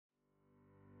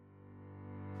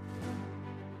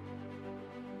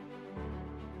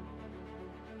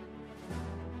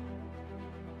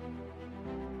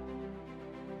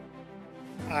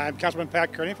I'm Councilman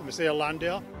Pat Kearney from the city of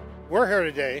Lawndale. We're here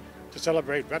today to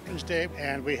celebrate Veterans Day,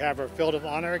 and we have our Field of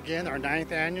Honor again, our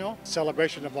 9th annual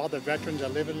celebration of all the veterans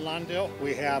that live in Lawndale.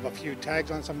 We have a few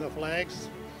tags on some of the flags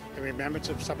in remembrance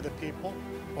of some of the people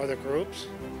or the groups,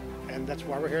 and that's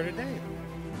why we're here today.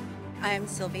 I'm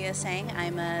Sylvia Sang.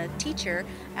 I'm a teacher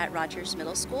at Rogers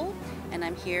Middle School, and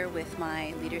I'm here with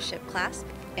my leadership class,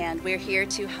 and we're here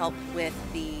to help with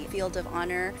the Field of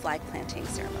Honor flag planting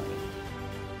ceremony.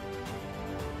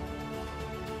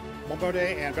 Memorial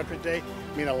Day and Veterans Day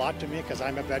mean a lot to me because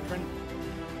I'm a veteran.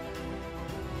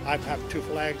 I have 2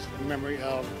 flags in memory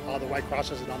of all the white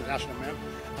crosses on the national map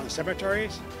on the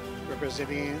cemeteries,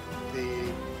 representing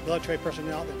the military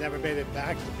personnel that never made it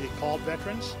back to be called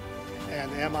veterans, and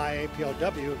the MIA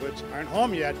POW, which aren't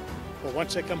home yet, but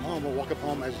once they come home, will welcome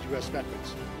home as U.S.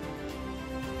 veterans.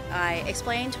 I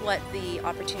explained what the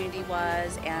opportunity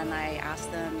was, and I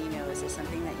asked them, is this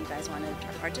something that you guys wanted to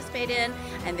participate in?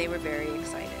 And they were very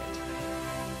excited.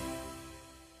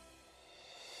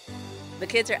 The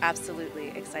kids are absolutely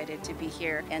excited to be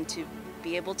here and to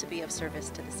be able to be of service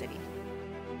to the city.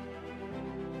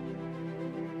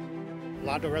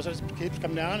 Lawndale residents keep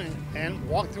come down and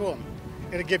walk through them.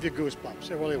 It'll give you goosebumps,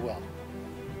 it really will.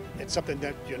 It's something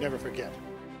that you'll never forget.